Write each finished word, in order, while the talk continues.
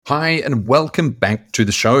Hi, and welcome back to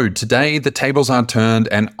the show. Today, the tables are turned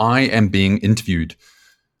and I am being interviewed.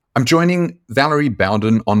 I'm joining Valerie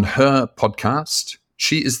Bowden on her podcast.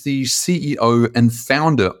 She is the CEO and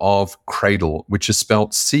founder of Cradle, which is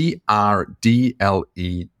spelled CRDLE.com.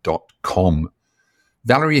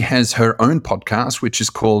 Valerie has her own podcast, which is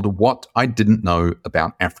called What I Didn't Know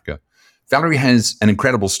About Africa. Valerie has an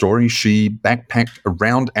incredible story. She backpacked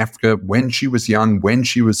around Africa when she was young, when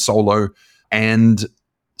she was solo, and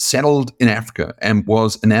settled in Africa and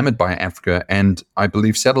was enamored by Africa, and I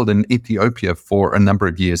believe settled in Ethiopia for a number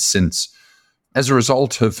of years since. As a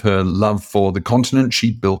result of her love for the continent,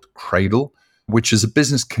 she built Cradle, which is a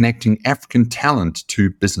business connecting African talent to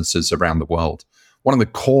businesses around the world. One of the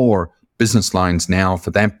core business lines now for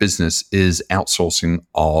that business is outsourcing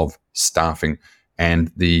of staffing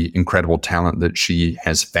and the incredible talent that she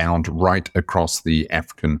has found right across the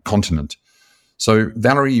African continent. So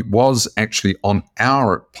Valerie was actually on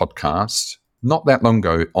our podcast not that long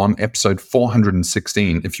ago on episode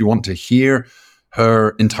 416. If you want to hear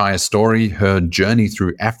her entire story, her journey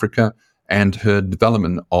through Africa, and her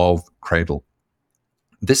development of Cradle.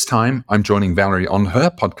 This time, I'm joining Valerie on her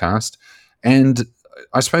podcast and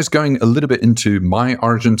I suppose going a little bit into my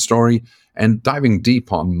origin story and diving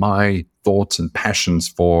deep on my thoughts and passions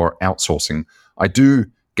for outsourcing. I do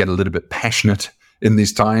get a little bit passionate in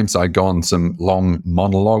these times. I go on some long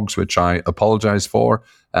monologues, which I apologize for,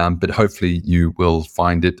 but hopefully you will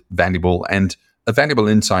find it valuable and a valuable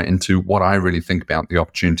insight into what I really think about the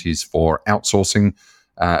opportunities for outsourcing,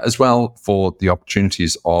 as well for the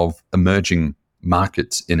opportunities of emerging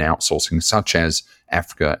markets in outsourcing, such as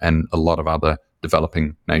Africa and a lot of other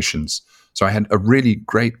developing nations. So I had a really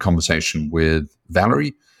great conversation with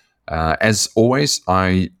Valerie. As always,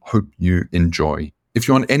 I hope you enjoy. If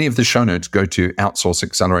you want any of the show notes, go to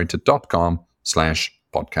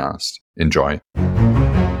outsourceaccelerator.com/podcast. Enjoy.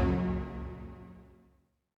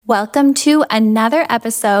 Welcome to another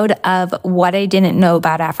episode of What I Didn't Know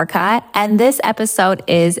About Africa. And this episode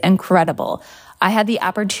is incredible. I had the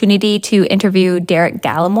opportunity to interview Derek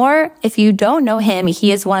Gallimore. If you don't know him,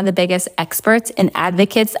 he is one of the biggest experts and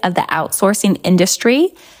advocates of the outsourcing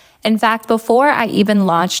industry. In fact, before I even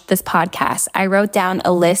launched this podcast, I wrote down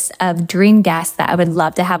a list of dream guests that I would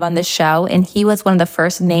love to have on the show, and he was one of the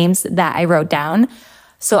first names that I wrote down.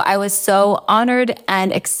 So I was so honored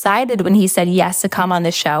and excited when he said yes to come on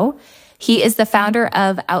the show. He is the founder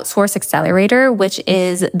of Outsource Accelerator, which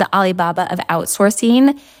is the Alibaba of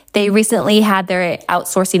outsourcing. They recently had their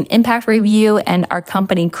outsourcing impact review, and our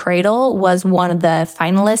company Cradle was one of the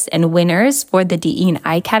finalists and winners for the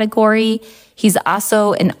DE&I category. He's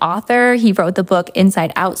also an author. He wrote the book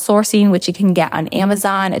Inside Outsourcing, which you can get on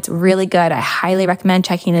Amazon. It's really good. I highly recommend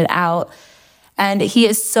checking it out. And he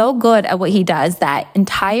is so good at what he does that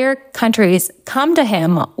entire countries come to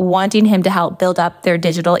him wanting him to help build up their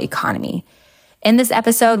digital economy. In this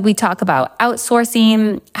episode, we talk about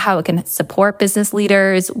outsourcing, how it can support business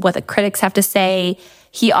leaders, what the critics have to say.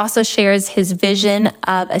 He also shares his vision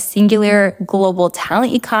of a singular global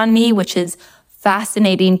talent economy, which is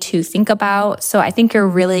fascinating to think about. So I think you're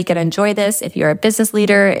really going to enjoy this if you're a business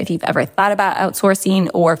leader, if you've ever thought about outsourcing,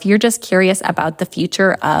 or if you're just curious about the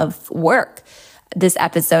future of work. This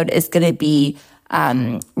episode is going to be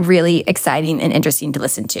really exciting and interesting to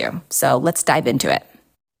listen to. So let's dive into it.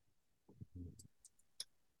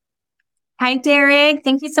 Hi, Derek.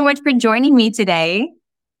 Thank you so much for joining me today.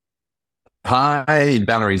 Hi,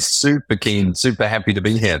 Valerie. Super keen, super happy to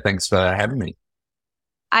be here. Thanks for having me.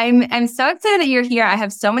 I'm so excited that you're here. I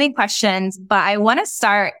have so many questions, but I want to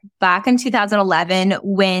start back in 2011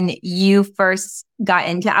 when you first got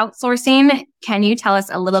into outsourcing. Can you tell us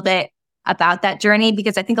a little bit about that journey?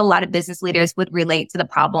 Because I think a lot of business leaders would relate to the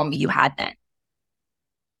problem you had then.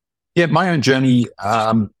 Yeah, my own journey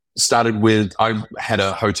started with, I had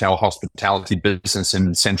a hotel hospitality business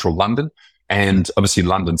in central London, and obviously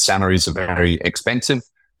London salaries are very expensive.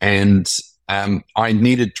 And I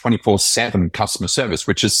needed 24/7 customer service,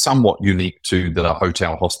 which is somewhat unique to the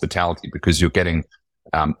hotel hospitality because you're getting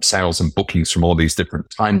sales and bookings from all these different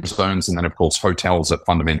time zones. And then, of course, hotels are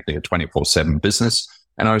fundamentally a 24/7 business.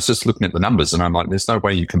 And I was just looking at the numbers and I'm like, there's no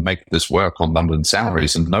way you can make this work on London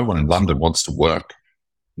salaries. And no one in London wants to work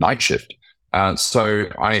night shift. So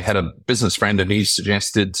I had a business friend and he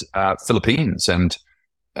suggested Philippines. And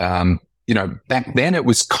back then it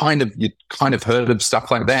was you'd kind of heard of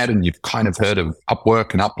stuff like that, and you've kind of heard of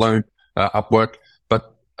Upwork and Upwork.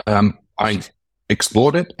 But I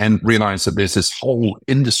explored it and realized that there's this whole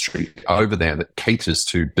industry over there that caters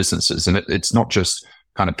to businesses. And it's not just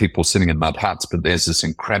kind of people sitting in mud huts, but there's this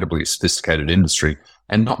incredibly sophisticated industry,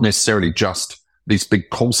 and not necessarily just these big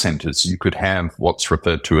call centers. You could have what's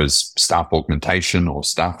referred to as staff augmentation or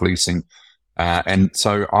staff leasing. And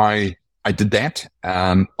so I did that.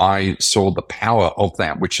 I saw the power of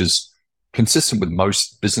that, which is consistent with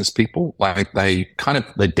most business people. Like they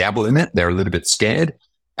dabble in it. They're a little bit scared.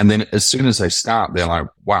 And then as soon as they start, they're like,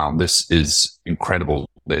 wow, this is incredible.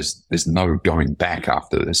 There's no going back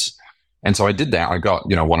after this. And so I did that. I got,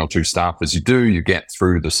 one or two staff as you do. You get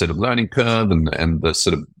through the sort of learning curve and the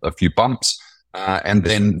sort of a few bumps. And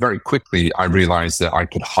then very quickly, I realized that I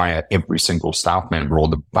could hire every single staff member or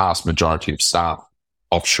the vast majority of staff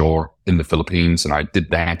offshore in the Philippines. And I did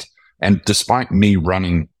that. And despite me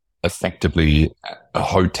running effectively a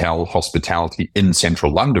hotel hospitality in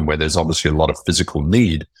central London, where there's obviously a lot of physical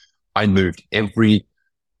need, I moved every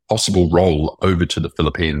possible role over to the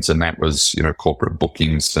Philippines. And that was, corporate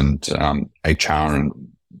bookings and HR and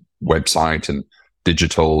website and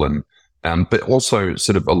digital and but also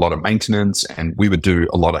sort of a lot of maintenance. And we would do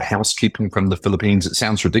a lot of housekeeping from the Philippines. It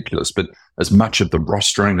sounds ridiculous, but as much of the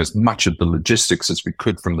rostering, as much of the logistics as we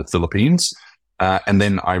could from the Philippines. And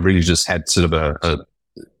then I really just had sort of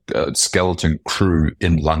a skeleton crew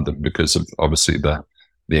in London because of obviously the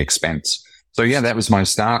expense. So yeah, that was my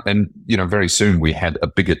start. And, very soon we had a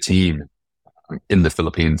bigger team in the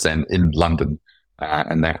Philippines and in London.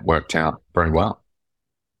 And that worked out very well.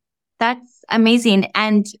 That's amazing.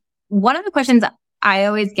 And one of the questions I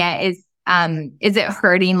always get is it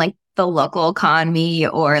hurting like the local economy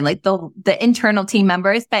or like the internal team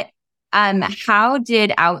members? But how did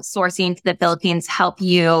outsourcing to the Philippines help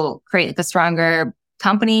you create like a stronger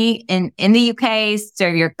company in the UK,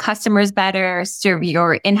 serve your customers better, serve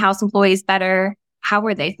your in-house employees better? How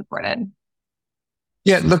were they supported?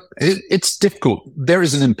 Yeah, look, it's difficult. There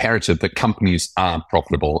is an imperative that companies are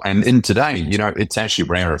profitable. And in today, it's actually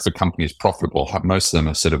rarer for companies profitable. Most of them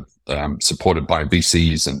are sort of supported by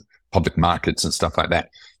VCs and public markets and stuff like that.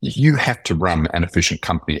 You have to run an efficient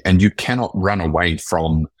company and you cannot run away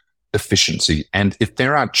from efficiency. And if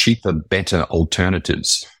there are cheaper, better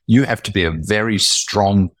alternatives, you have to be a very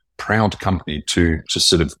strong, proud company to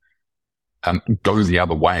sort of go the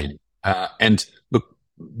other way. And look,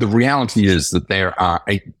 the reality is that there are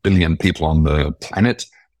 8 billion people on the planet,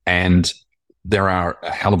 and there are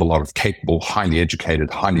a hell of a lot of capable, highly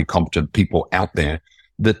educated, highly competent people out there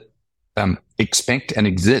that expect and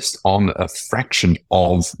exist on a fraction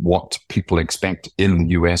of what people expect in the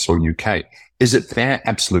US or UK. Is it fair?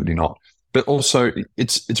 Absolutely not. But also,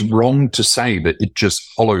 it's wrong to say that it just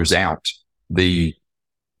hollows out the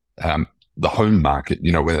home market,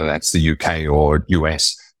 whether that's the UK or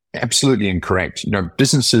US. Absolutely incorrect.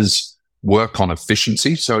 Businesses work on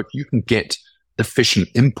efficiency. So if you can get efficient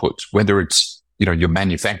input, whether it's, you're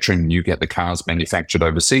manufacturing, you get the cars manufactured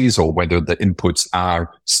overseas, or whether the inputs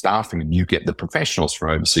are staffing and you get the professionals from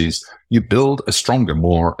overseas, you build a stronger,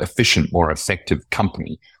 more efficient, more effective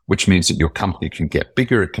company, which means that your company can get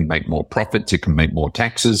bigger, it can make more profits, it can make more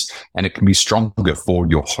taxes, and it can be stronger for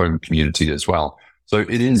your home community as well. So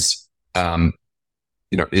it is,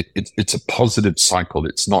 it's a positive cycle.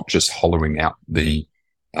 It's not just hollowing out the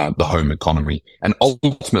home economy. And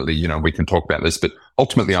ultimately, we can talk about this, but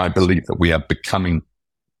ultimately, I believe that we are becoming,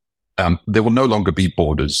 there will no longer be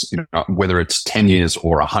borders, whether it's 10 years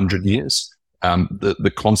or 100 years.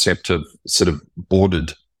 The concept of sort of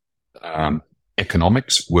bordered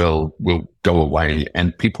economics will go away,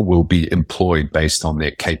 and people will be employed based on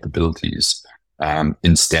their capabilities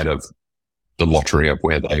instead of the lottery of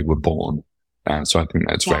where they were born. So I think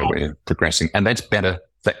that's where we're progressing. And that's better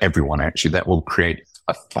for everyone, actually. That will create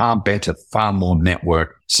a far better, far more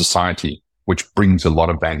networked society, which brings a lot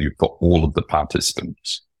of value for all of the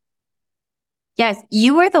participants. Yes,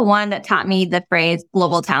 you were the one that taught me the phrase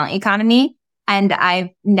global talent economy, and I've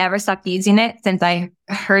never stopped using it since I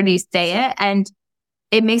heard you say it. And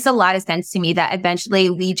it makes a lot of sense to me that eventually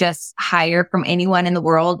we just hire from anyone in the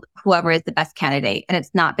world, whoever is the best candidate, and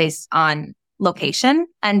it's not based on location.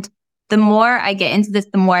 And the more I get into this,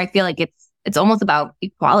 the more I feel like it's almost about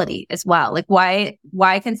equality as well. Like why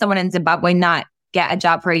can someone in Zimbabwe not get a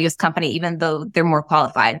job for a US company, even though they're more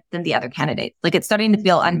qualified than the other candidates? Like it's starting to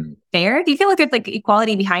feel unfair. Do you feel like there's like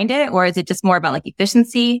equality behind it, or is it just more about like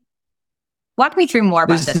efficiency? Walk me through more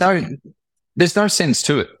about this. There's no sense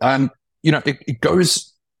to it.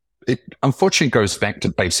 It unfortunately goes back to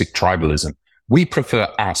basic tribalism. We prefer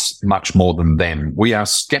us much more than them. We are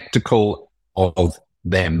skeptical of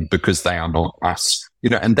them because they are not us,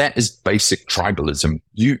 and that is basic tribalism.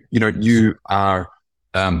 You are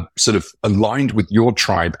sort of aligned with your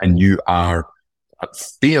tribe, and you are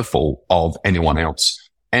fearful of anyone else.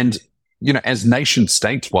 And as nation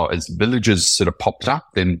states, as villages sort of popped up,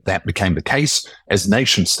 then that became the case. As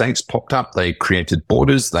nation states popped up, they created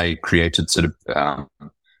borders, they created sort of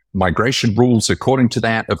migration rules according to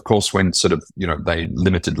that. Of course, when sort of, they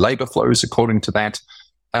limited labor flows according to that.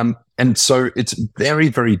 And so it's very,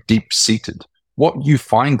 very deep seated. What you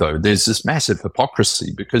find, though, there's this massive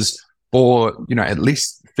hypocrisy because for, at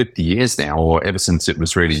least 50 years now, or ever since it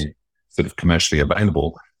was really sort of commercially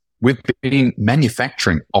available, we've been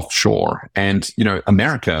manufacturing offshore, and,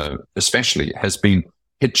 America especially has been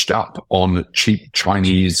hitched up on cheap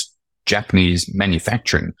Chinese, Japanese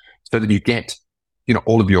manufacturing so that you get,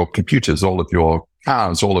 all of your computers, all of your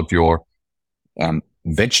cars, all of your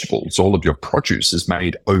vegetables, all of your produce is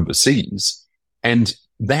made overseas. And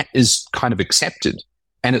that is kind of accepted,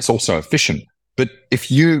 and it's also efficient. But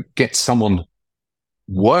if you get someone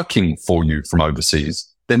working for you from overseas,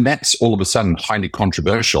 then that's all of a sudden highly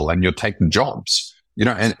controversial and you're taking jobs,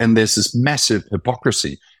 and there's this massive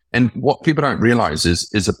hypocrisy. And what people don't realize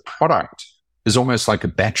is a product is almost like a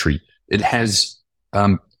battery. It has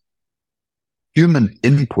human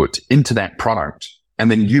input into that product,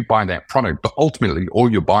 and then you buy that product. But ultimately,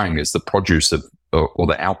 all you're buying is the produce of or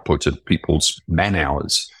the output of people's man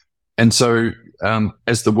hours. And so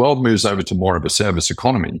as the world moves over to more of a service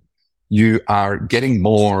economy, you are getting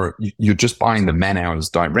more, you're just buying the man hours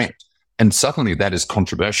direct. And suddenly that is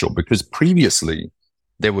controversial because previously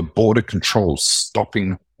there were border controls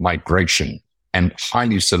stopping migration and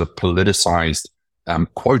highly sort of politicized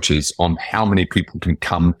quotas on how many people can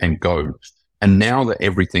come and go. And now that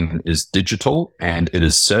everything is digital and it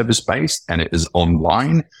is service-based and it is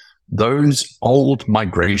online, those old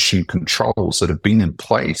migration controls that have been in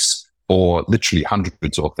place for literally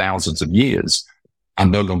hundreds or thousands of years are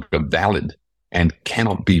no longer valid and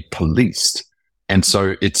cannot be policed. And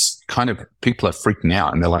so it's kind of, people are freaking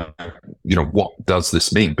out and they're like, what does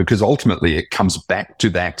this mean? Because ultimately it comes back to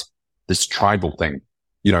this tribal thing.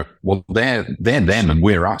 Well, they're them and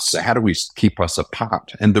we're us. So how do we keep us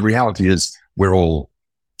apart? And the reality is we're all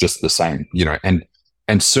just the same,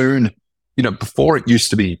 and soon, before it used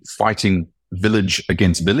to be fighting village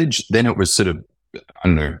against village, then it was sort of,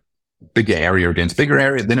 bigger area against bigger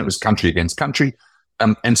area. Then it was country against country.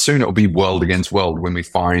 And soon it will be world against world when we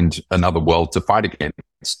find another world to fight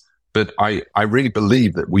against. But I really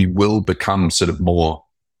believe that we will become sort of more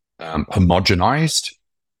homogenized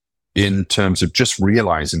in terms of just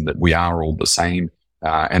realizing that we are all the same,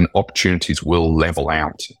 and opportunities will level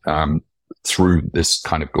out through this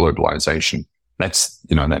kind of globalization. That's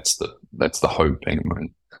the hope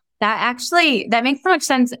anyway. That makes so much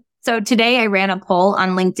sense. So today I ran a poll on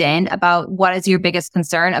LinkedIn about what is your biggest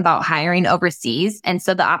concern about hiring overseas. And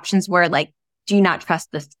so the options were like, do you not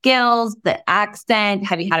trust the skills, the accent?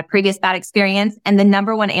 Have you had a previous bad experience? And the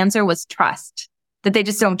number one answer was trust, that they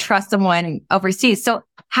just don't trust someone overseas. So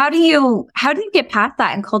how do you get past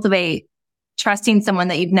that and cultivate trusting someone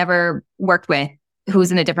that you've never worked with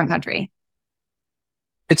who's in a different country?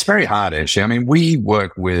 It's very hard, actually. I mean, we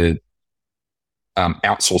work with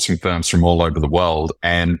outsourcing firms from all over the world.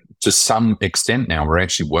 And to some extent now, we're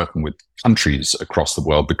actually working with countries across the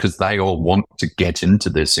world because they all want to get into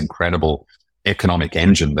this incredible economic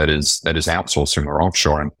engine that is outsourcing or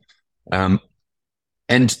offshoring.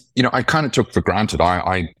 And, I kind of took for granted,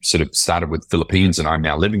 I sort of started with Philippines and I'm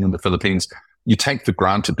now living in the Philippines. You take for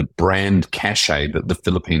granted the brand cachet that the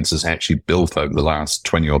Philippines has actually built over the last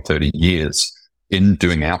 20 or 30 years in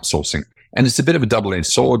doing outsourcing. And it's a bit of a double-edged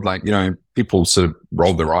sword. Like, people sort of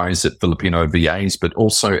roll their eyes at Filipino VAs, but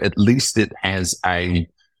also at least it has a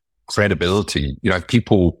credibility.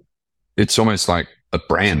 People, it's almost like a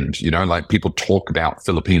brand, like people talk about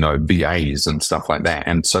Filipino VAs and stuff like that.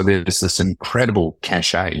 And so there's this incredible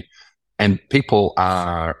cachet, and people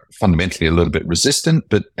are fundamentally a little bit resistant,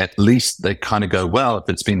 but at least they kind of go, well, if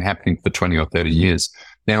it's been happening for 20 or 30 years.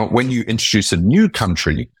 Now, when you introduce a new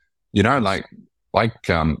country,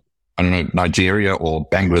 I don't know, Nigeria or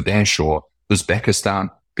Bangladesh or Uzbekistan,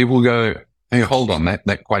 people go, hey, hold on,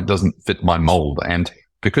 that quite doesn't fit my mold. And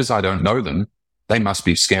because I don't know them, they must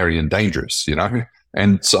be scary and dangerous,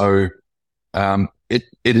 And so it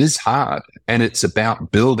is hard, and it's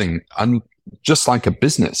about building, just like a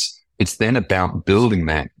business, it's then about building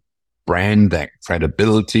that brand, that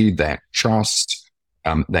credibility, that trust,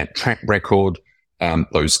 that track record,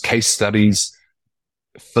 those case studies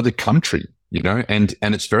for the country. And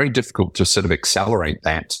it's very difficult to sort of accelerate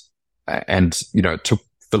that. And, it took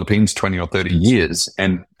Philippines 20 or 30 years,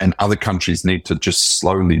 and other countries need to just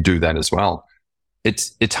slowly do that as well.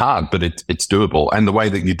 It's hard, but it's doable. And the way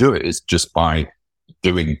that you do it is just by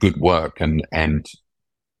doing good work and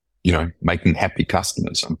making happy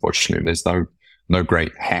customers. Unfortunately, there's no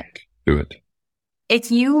great hack do it.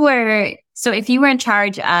 If you were in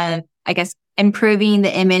charge of, I guess, improving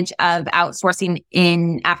the image of outsourcing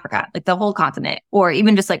in Africa, like the whole continent, or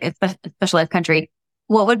even just like a specialized country,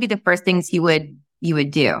 what would be the first things you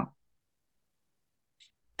would do?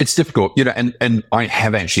 It's difficult, and I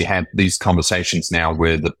have actually had these conversations now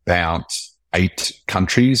with about 8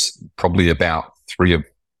 countries, probably about 3 of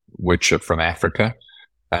which are from Africa.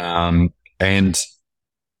 And,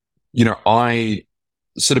 I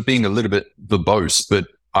sort of being a little bit verbose, but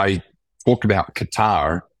I talk about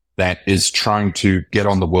Qatar that is trying to get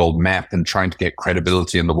on the world map and trying to get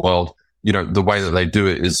credibility in the world. The way that they do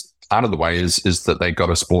it is part of the way is that they got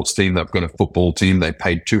a sports team, they've got a football team, they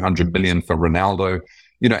paid $200 million for Ronaldo,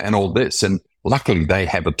 and all this. And luckily they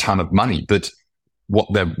have a ton of money, but what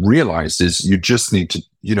they've realized is you just need to,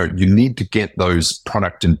 you need to get those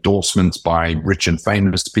product endorsements by rich and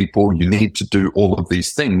famous people. You need to do all of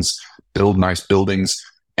these things, build nice buildings.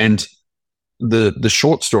 And the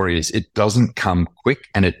short story is it doesn't come quick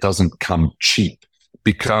and it doesn't come cheap,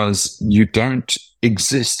 because you don't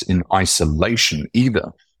exist in isolation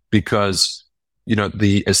either, because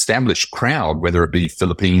the established crowd, whether it be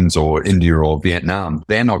Philippines or India or Vietnam,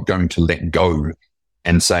 they're not going to let go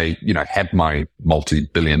and say, have my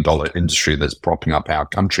multi-billion-dollar industry that's propping up our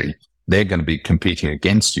country. They're going to be competing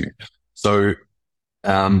against you. So,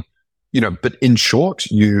 but in short,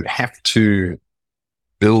 you have to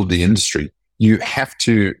build the industry. You have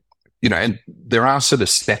to, and there are sort of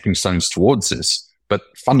stepping stones towards this, but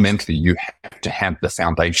fundamentally you have to have the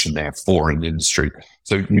foundation there for an industry.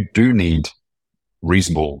 So you do need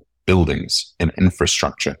reasonable buildings and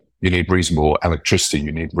infrastructure. You need reasonable electricity.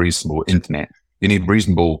 You need reasonable internet. You need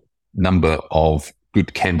reasonable number of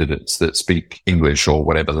good candidates that speak English or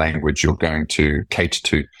whatever language you're going to cater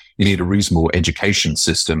to. You need a reasonable education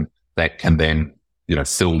system that can then,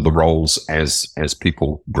 fill the roles as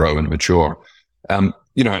people grow and mature. And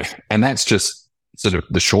that's just sort of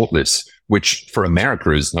the short list, which for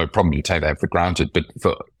America is no problem. You take that for granted. But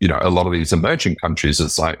for, a lot of these emerging countries,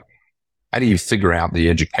 it's like, how do you figure out the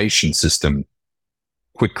education system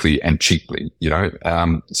quickly and cheaply?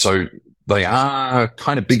 So they are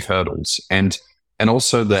kind of big hurdles, and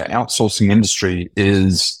also the outsourcing industry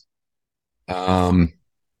is, it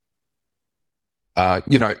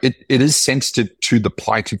is sensitive to the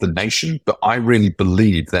plight of the nation. But I really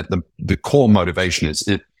believe that the core motivation is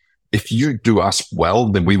if you do us well,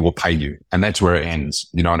 then we will pay you, and that's where it ends.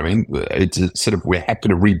 You know what I mean? It's sort of, we're happy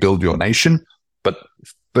to rebuild your nation, but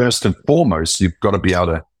first and foremost, you've got to be able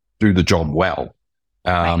to do the job well.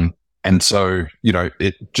 And so,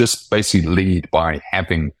 it just basically lead by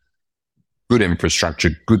having good infrastructure,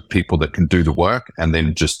 good people that can do the work, and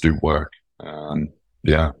then just do work. But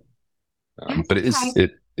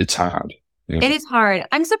it's hard. Yeah. It is hard.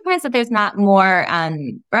 I'm surprised that there's not more,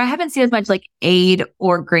 or I haven't seen as much like aid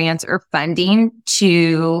or grants or funding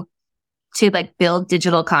to like build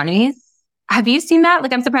digital economies. Have you seen that?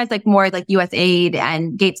 Like, I'm surprised like more like USAID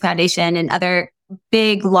and Gates Foundation and other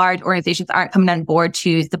big, large organizations aren't coming on board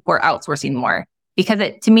to support outsourcing more, because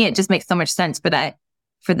to me, it just makes so much sense for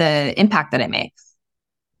the impact that it makes.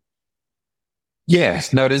 Yeah,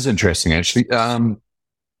 no, it is interesting, actually.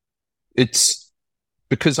 It's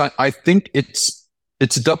because I think it's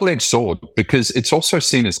a double-edged sword, because it's also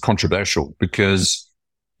seen as controversial, because,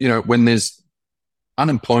 when there's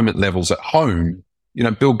unemployment levels at home,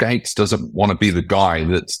 Bill Gates doesn't want to be the guy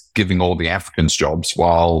that's giving all the Africans jobs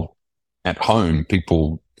while at home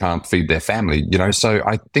people can't feed their family, So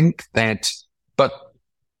I think that, but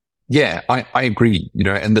yeah, I agree,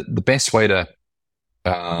 and the best way to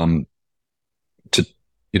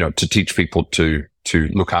teach people to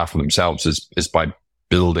look after themselves is by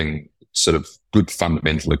building sort of good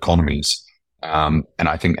fundamental economies. And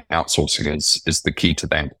I think outsourcing is the key to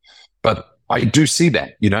that. But I do see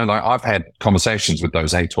that, like I've had conversations with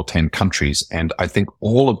those 8 or 10 countries, and I think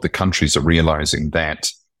all of the countries are realizing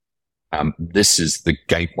that this is the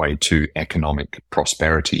gateway to economic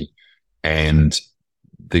prosperity, and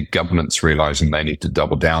the government's realizing they need to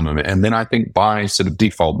double down on it. And then I think by sort of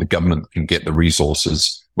default, the government can get the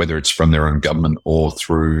resources, whether it's from their own government or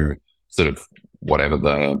through sort of whatever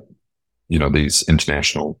these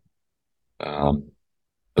international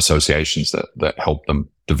associations that help them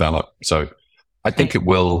develop. So I think it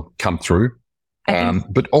will come through.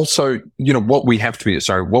 But also, what we have to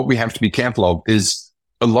be careful of is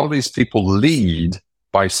a lot of these people lead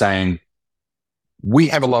by saying, we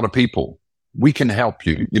have a lot of people, we can help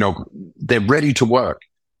you, they're ready to work.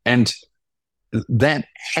 And that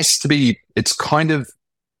has to be,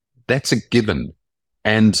 that's a given.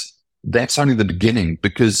 And that's only the beginning,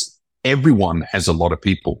 because everyone has a lot of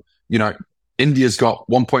people. India's got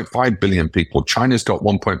 1.5 billion people. China's got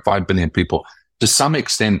 1.5 billion people. To some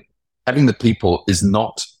extent, having the people is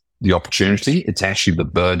not the opportunity. It's actually the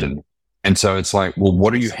burden. And so it's like, well,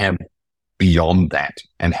 what do you have beyond that?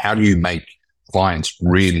 And how do you make clients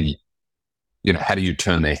really, how do you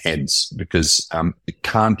turn their heads? Because it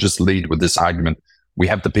can't just lead with this argument. We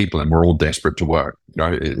have the people and we're all desperate to work.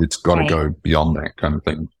 It's got to go beyond that kind of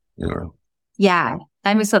thing. Yeah,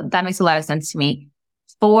 that makes a lot of sense to me.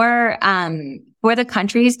 For the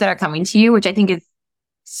countries that are coming to you, which I think is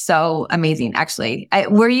so amazing, actually.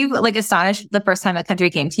 Were you like astonished the first time a country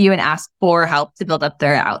came to you and asked for help to build up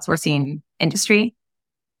their outsourcing industry?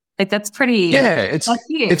 Like that's pretty. Yeah,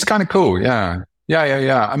 it's kind of cool. Yeah.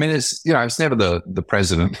 I mean, it's never the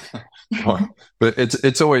president, but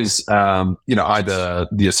it's always either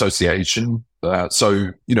the association.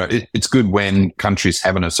 So it's good when countries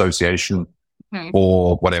have an association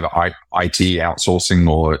or whatever IT outsourcing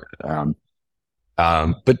or.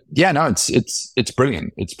 But yeah, no, it's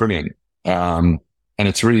brilliant. It's brilliant. And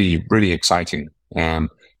it's really, really exciting.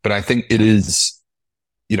 But I think it is,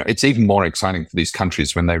 it's even more exciting for these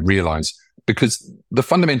countries when they realize, because the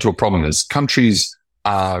fundamental problem is countries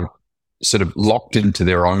are sort of locked into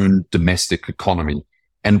their own domestic economy.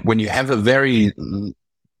 And when you have a very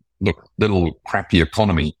little crappy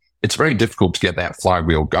economy, it's very difficult to get that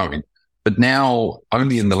flywheel going. But now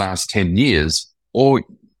only in the last 10 years, or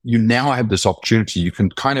you now have this opportunity. You can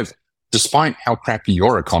kind of, despite how crappy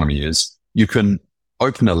your economy is, you can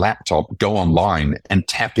open a laptop, go online and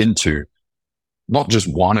tap into not just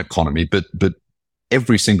one economy, but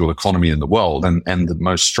every single economy in the world and the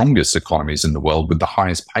most strongest economies in the world with the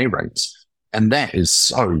highest pay rates. And that is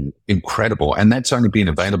so incredible. And that's only been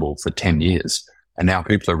available for 10 years. And now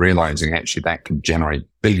people are realizing actually that can generate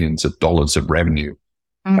billions of dollars of revenue.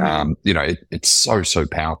 It's so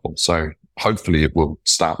powerful. So hopefully it will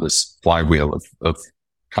start this flywheel of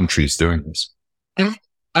countries doing this.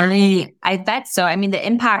 I bet so. I mean, the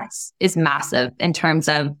impact is massive in terms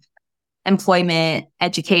of employment,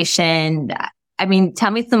 education. I mean,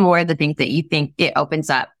 tell me some more of the things that you think it opens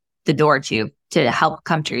up the door to help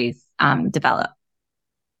countries develop.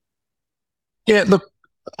 Yeah, look,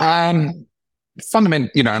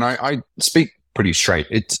 fundamentally, and I speak pretty straight.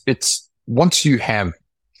 It's once you have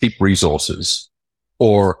cheap resources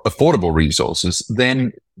or affordable resources,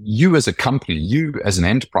 then you as a company, you as an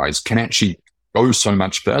enterprise can actually go so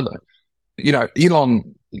much further.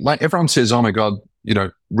 Elon, like everyone says, oh my God,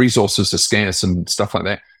 resources are scarce and stuff like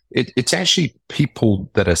that. It's actually people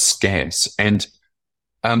that are scarce. And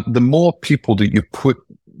the more people that you put,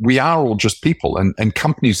 we are all just people, and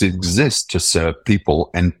companies exist to serve people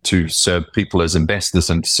and to serve people as investors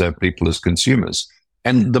and to serve people as consumers.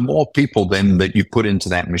 And the more people then that you put into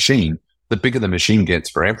that machine, the bigger the machine gets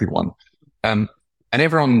for everyone. And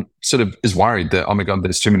everyone sort of is worried that, oh my God,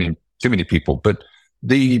 there's too many people. But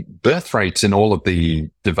the birth rates in all of the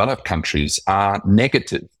developed countries are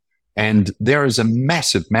negative. And there is a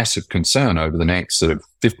massive, massive concern over the next sort of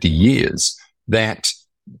 50 years that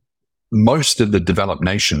most of the developed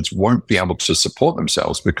nations won't be able to support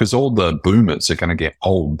themselves because all the boomers are going to get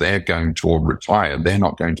old. They're going to all retire. They're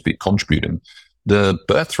not going to be contributing. The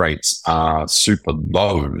birth rates are super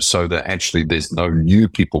low, so that actually there's no new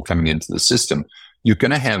people coming into the system. You're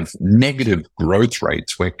going to have negative growth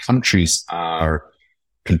rates where countries are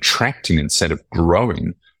contracting instead of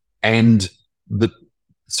growing. And the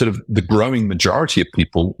growing majority of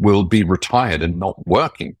people will be retired and not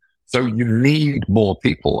working. So you need more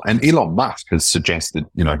people. And Elon Musk has suggested,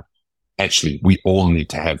 actually we all need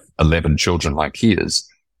to have 11 children like he is,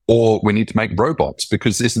 or we need to make robots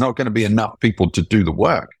because there's not going to be enough people to do the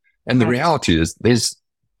work. And the reality is there's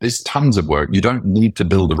tons of work. You don't need to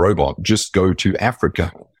build a robot. Just go to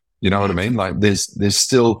Africa. You know what I mean? Like there's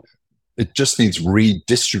still, it just needs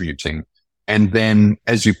redistributing. And then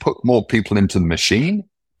as you put more people into the machine,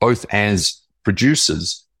 both as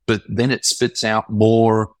producers, but then it spits out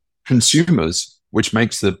more consumers, which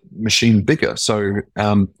makes the machine bigger. So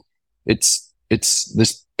it's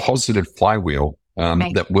this positive flywheel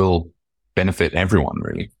that will benefit everyone,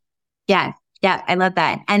 really. Yeah, I love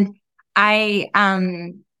that. And I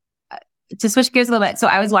to switch gears a little bit. So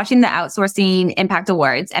I was watching the Outsourcing Impact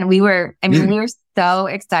Awards, and we were so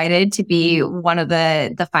excited to be one of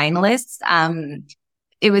the finalists.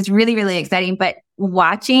 It was really, really exciting. But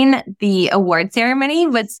watching the award ceremony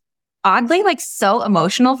was oddly so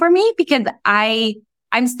emotional for me because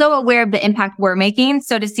I'm so aware of the impact we're making.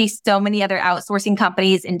 So to see so many other outsourcing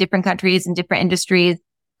companies in different countries and different industries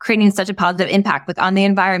creating such a positive impact, on the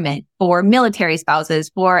environment, for military spouses,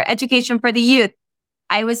 for education for the youth,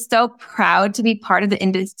 I was so proud to be part of the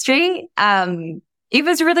industry. And It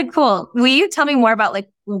was really cool. Will you tell me more about like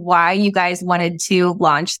why you guys wanted to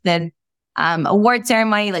launch the award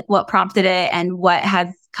ceremony, like what prompted it and what has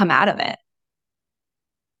come out of it?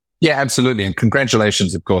 Yeah, absolutely. And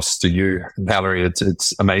congratulations, of course, to you, Valerie.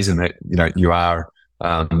 It's amazing that, you are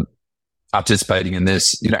participating in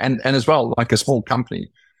this, and as well, like a small company,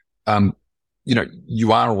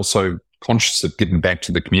 you are also conscious of giving back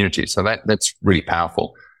to the community. So that's really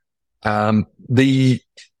powerful. The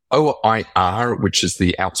OIR, which is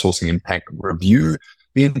the Outsourcing Impact Review,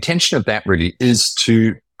 the intention of that really is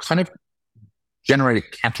to kind of generate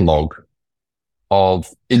a catalog of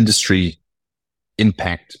industry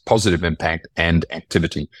impact, positive impact, and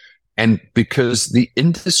activity. And because the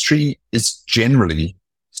industry is generally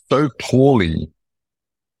so poorly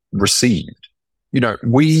received,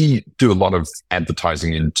 we do a lot of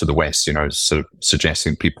advertising into the West, sort of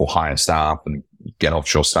suggesting people hire staff and get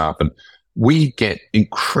offshore staff. And we get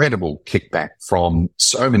incredible kickback from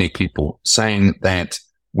so many people saying that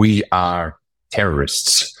we are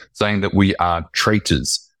terrorists, saying that we are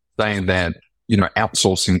traitors, saying that,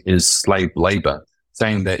 outsourcing is slave labor,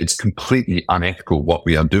 saying that it's completely unethical what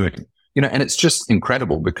we are doing. And it's just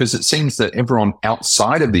incredible because it seems that everyone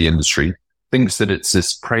outside of the industry thinks that it's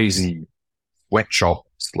this crazy sweatshop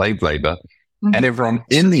slave labor, and everyone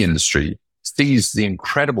in the industry sees the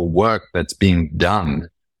incredible work that's being done,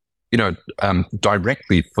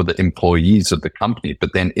 directly for the employees of the company,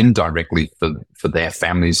 but then indirectly for their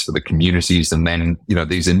families, for the communities, and then,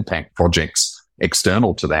 these impact projects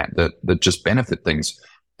external to that just benefit things.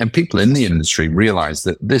 And people in the industry realize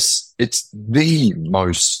that it's the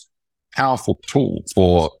most powerful tool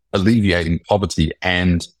for alleviating poverty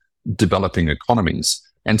and developing economies.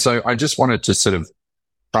 And so I just wanted to sort of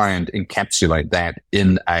try and encapsulate that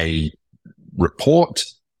in a report.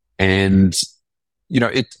 And,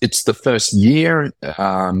 it's the first year.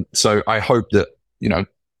 So I hope that,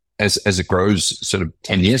 as it grows sort of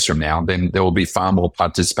 10 years from now, then there will be far more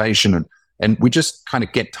participation. And we just kind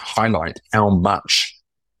of get to highlight how much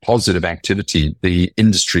positive activity the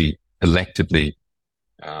industry collectively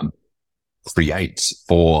creates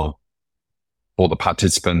for the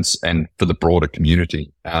participants and for the broader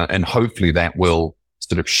community. And hopefully that will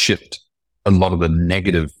sort of shift a lot of the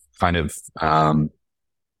negative kind of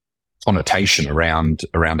connotation around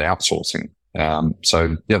outsourcing.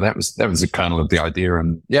 So yeah, that was the kernel of the idea,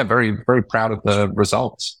 and yeah, very, very proud of the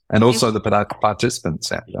results and also the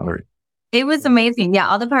participants at Valerie. It was amazing. Yeah,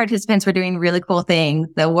 all the participants were doing really cool things.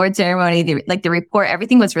 The award ceremony, the report,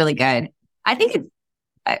 everything was really good. I think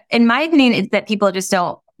in my opinion, it's that people just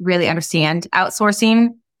don't really understand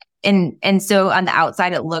outsourcing. And so on the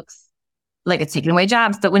outside, it looks like it's taking away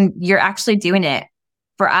jobs. But when you're actually doing it,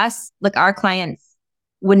 for us, like our clients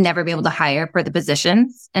would never be able to hire for the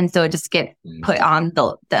positions. And so it just gets put on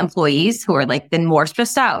the employees who are like then more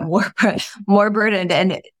stressed out, more burdened.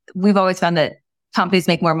 And we've always found that companies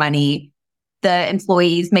make more money. The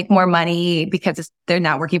employees make more money because they're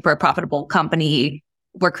not working for a profitable company.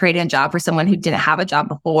 We're creating a job for someone who didn't have a job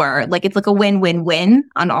before. Like it's like a win-win-win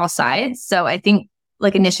on all sides. So I think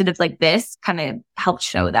like initiatives like this kind of helped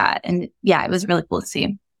show that. And yeah, it was really cool to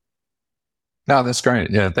see. No, that's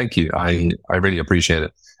great. Yeah, thank you. I really appreciate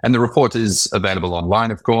it. And the report is available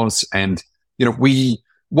online, of course. And,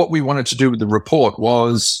 what we wanted to do with the report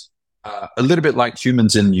was a little bit like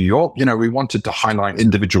Humans in New York. We wanted to highlight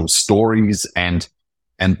individual stories, and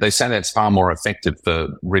they say that's far more effective for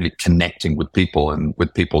really connecting with people and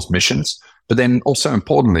with people's missions. But then also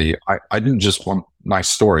importantly, I didn't just want nice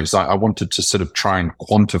stories. I wanted to sort of try and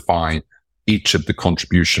quantify each of the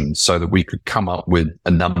contributions so that we could come up with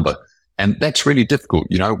a number. And that's really difficult,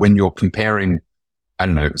 when you're comparing, I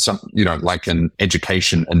don't know, like an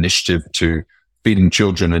education initiative to feeding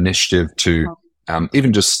children initiative to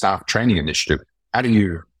even just staff training initiative. How do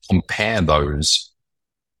you compare those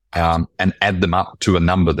and add them up to a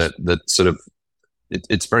number that sort of,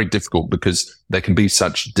 it's very difficult because there can be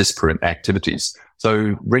such disparate activities.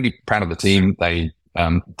 So really proud of the team. They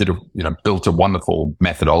built a wonderful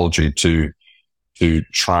methodology to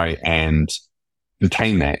try and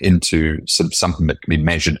contain that into sort of something that can be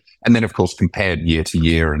measured, and then of course compared year to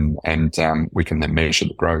year, and we can then measure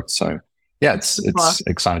the growth. So yeah, it's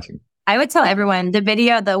exciting. I would tell everyone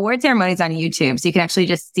the award ceremony is on YouTube, so you can actually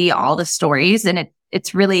just see all the stories, and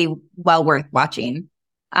it's really well worth watching.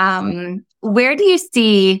 Where do you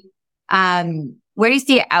see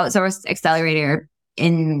Outsource Accelerator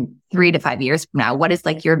in 3 to 5 years from now? What is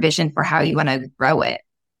like your vision for how you want to grow it?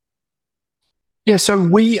 Yeah, so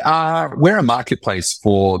we're a marketplace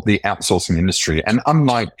for the outsourcing industry, and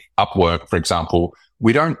unlike Upwork, for example,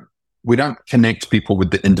 we don't connect people with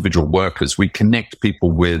the individual workers. We connect people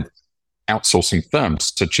with outsourcing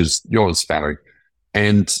firms such as yours, Valerie.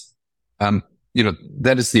 And,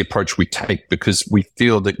 that is the approach we take because we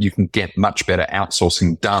feel that you can get much better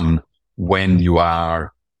outsourcing done when you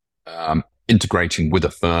are integrating with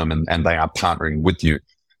a firm and they are partnering with you.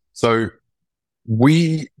 So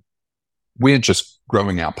we're just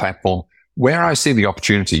growing our platform. Where I see the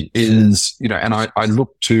opportunity is, and I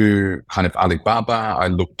look to kind of Alibaba, I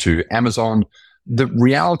look to Amazon. The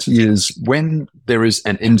reality is when there is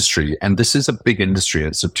an industry, and this is a big industry,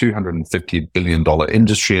 it's a $250 billion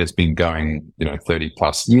industry. It's been going, 30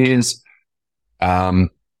 plus years.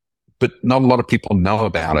 But not a lot of people know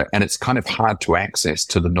about it. And it's kind of hard to access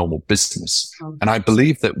to the normal business. And I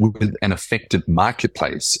believe that with an effective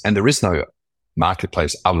marketplace, and there is no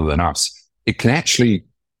marketplace other than us, it can actually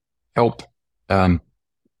help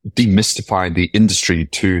demystify the industry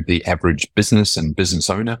to the average business and business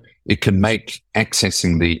owner. It can make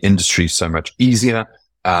accessing the industry so much easier.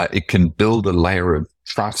 It can build a layer of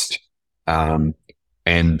trust and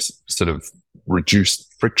sort of reduce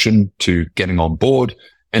friction to getting on board.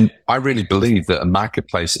 And I really believe that a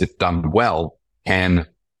marketplace, if done well, can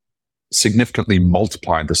significantly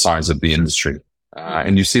multiply the size of the industry.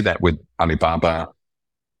 And you see that with Alibaba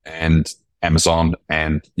and Amazon.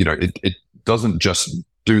 And, it doesn't just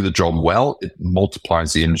do the job well, it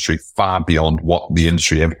multiplies the industry far beyond what the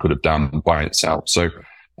industry ever could have done by itself. So,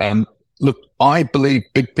 look, I believe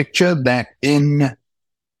big picture that in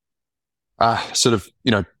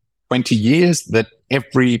 20 years that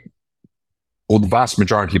the vast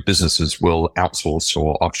majority of businesses will outsource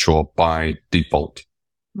or offshore by default.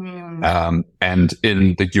 And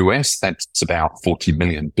in the US, that's about 40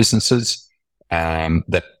 million businesses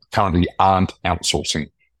that currently aren't outsourcing.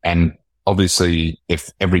 And obviously, if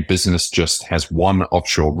every business just has one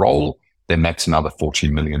offshore role, then that's another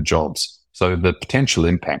 40 million jobs. So the potential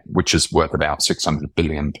impact, which is worth about 600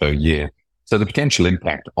 billion per year. So the potential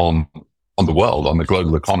impact on the world, on the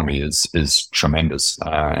global economy is tremendous.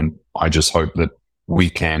 And I just hope that we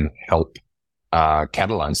can help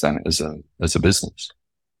catalyze that as a business.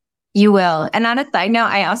 You will. And on a side note,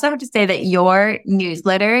 I also have to say that your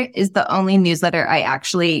newsletter is the only newsletter I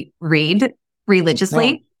actually read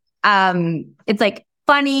religiously. Yeah. It's like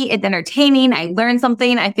funny, it's entertaining. I learn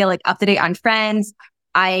something. I feel like up to date on trends.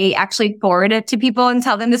 I actually forward it to people and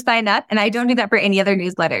tell them to sign up. And I don't do that for any other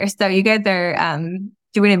newsletter. So you guys are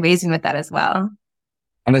doing amazing with that as well.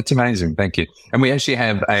 And it's amazing. Thank you. And we actually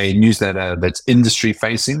have a newsletter that's industry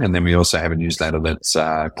facing. And then we also have a newsletter that's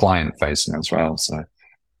client facing as well. So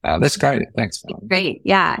that's great. Thanks. Great.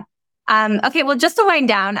 Yeah. Okay. Well, just to wind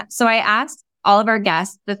down. So I asked all of our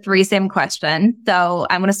guests the 3 same questions. So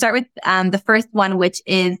I'm going to start with the first one, which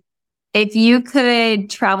is, if you could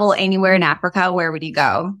travel anywhere in Africa, where would you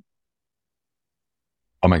go?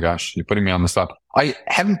 Oh my gosh, you're putting me on the spot. I've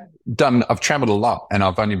traveled a lot and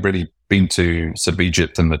I've only really been to sort of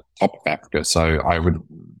Egypt and the top of Africa. So I would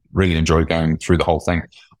really enjoy going through the whole thing.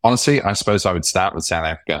 Honestly, I suppose I would start with South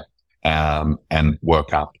Africa and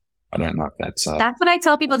work up. I don't know if that's what I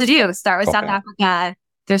tell people to do. Start with South Africa.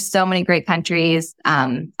 There's so many great countries.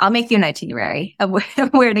 I'll make you an itinerary of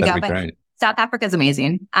where to go. But great. South Africa is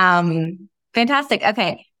amazing. Fantastic.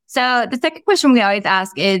 Okay. So the second question we always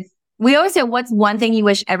ask is, we always say, what's one thing you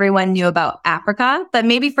wish everyone knew about Africa? But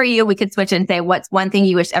maybe for you, we could switch and say, what's one thing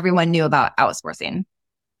you wish everyone knew about outsourcing?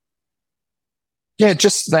 Yeah,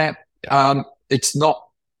 just that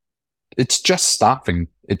it's just staffing.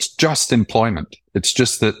 It's just employment. It's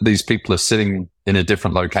just that these people are sitting in a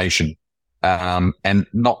different location and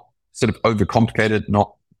not sort of overcomplicated,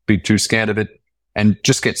 not be too scared of it, and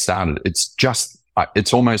just get started.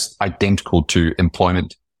 It's almost identical to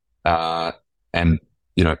employment. And,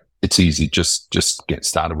 it's easy. Just get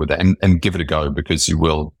started with it and give it a go, because you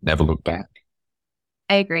will never look back.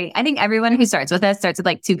 I agree. I think everyone who starts with us starts with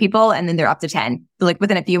like 2 people and then they're up to 10, so like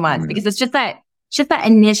within a few months, because it's just that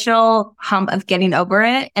initial hump of getting over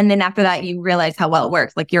it. And then after that, you realize how well it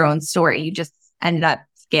works, like your own story. You just ended up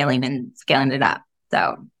scaling it up.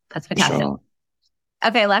 So that's fantastic. Sure.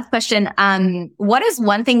 Okay, last question. What is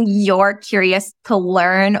one thing you're curious to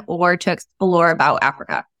learn or to explore about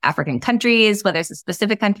Africa? African countries, whether it's a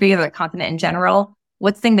specific country or the continent in general?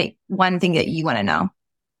 What's one thing that you want to know?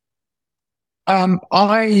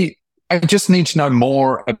 I just need to know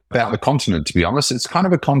more about the continent, to be honest. It's kind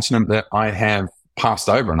of a continent that I have passed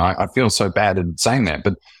over, and I feel so bad in saying that.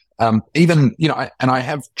 But even, I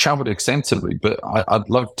have traveled extensively, but I'd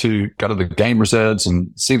love to go to the game reserves and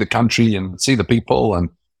see the country and see the people. And,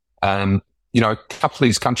 a couple of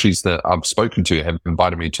these countries that I've spoken to have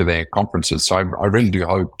invited me to their conferences. So I really do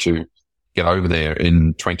hope to get over there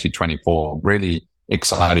in 2024. Really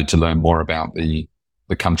excited to learn more about the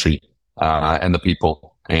country. and the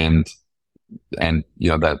people and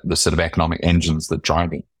the sort of economic engines that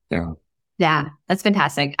drive it. Yeah. Yeah, that's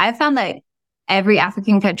fantastic. I've found that every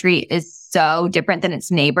African country is so different than its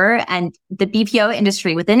neighbor, and the BPO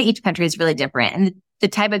industry within each country is really different, and the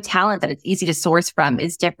type of talent that it's easy to source from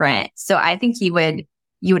is different. So I think you would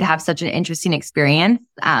have such an interesting experience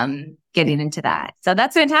getting into that. So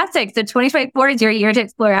that's fantastic. So 2024 is your year to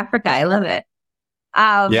explore Africa. I love it.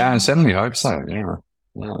 Yeah, I certainly hope so. Yeah.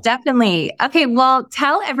 Definitely. Okay, well,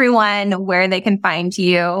 tell everyone where they can find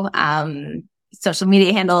you. Social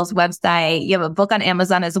media handles, website. You have a book on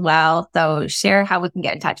Amazon as well. So share how we can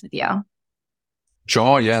get in touch with you.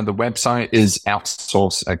 Sure. Yeah. The website is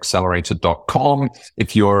outsourceaccelerator.com.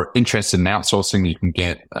 If you're interested in outsourcing, you can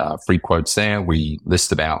get free quotes there. We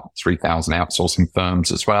list about 3,000 outsourcing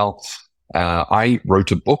firms as well. I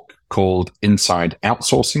wrote a book called Inside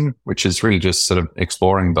Outsourcing, which is really just sort of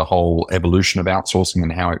exploring the whole evolution of outsourcing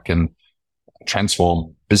and how it can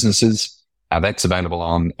transform businesses. That's available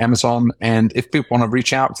on Amazon. And if people want to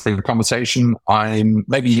reach out for the conversation, I'm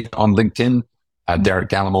maybe on LinkedIn, Derek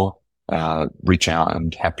Gallimore. Reach out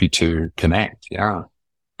and happy to connect. Yeah.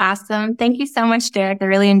 Awesome. Thank you so much, Derek. I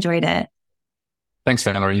really enjoyed it. Thanks,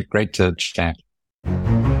 Valerie. Great to chat.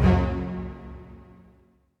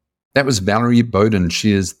 That was Valerie Bowden.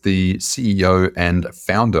 She is the CEO and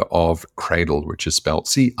founder of Cradle, which is spelled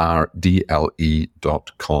CRDLE.com.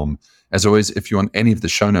 As always, if you want any of the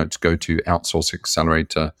show notes, go to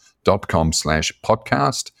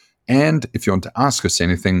outsourceaccelerator.com/podcast. And if you want to ask us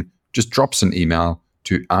anything, just drop us an email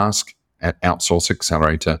to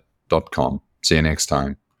ask@outsourceaccelerator.com. See you next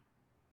time.